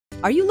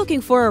Are you looking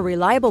for a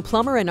reliable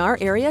plumber in our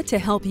area to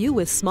help you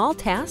with small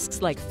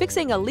tasks like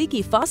fixing a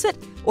leaky faucet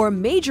or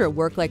major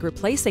work like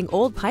replacing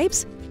old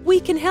pipes? We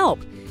can help.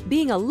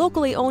 Being a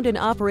locally owned and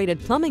operated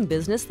plumbing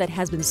business that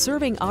has been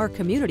serving our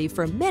community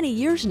for many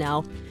years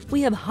now,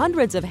 we have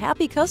hundreds of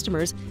happy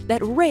customers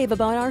that rave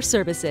about our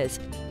services.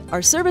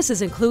 Our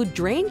services include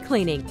drain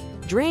cleaning,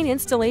 drain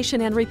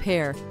installation and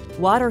repair,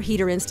 water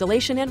heater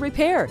installation and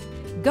repair,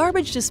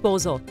 garbage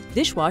disposal,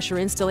 dishwasher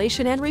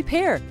installation and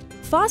repair,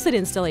 faucet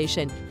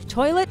installation,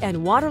 toilet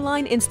and water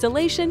line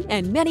installation,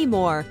 and many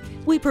more.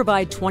 We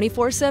provide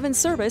 24/7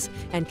 service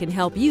and can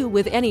help you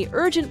with any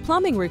urgent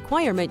plumbing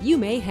requirement you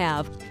may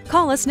have.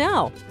 Call us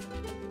now.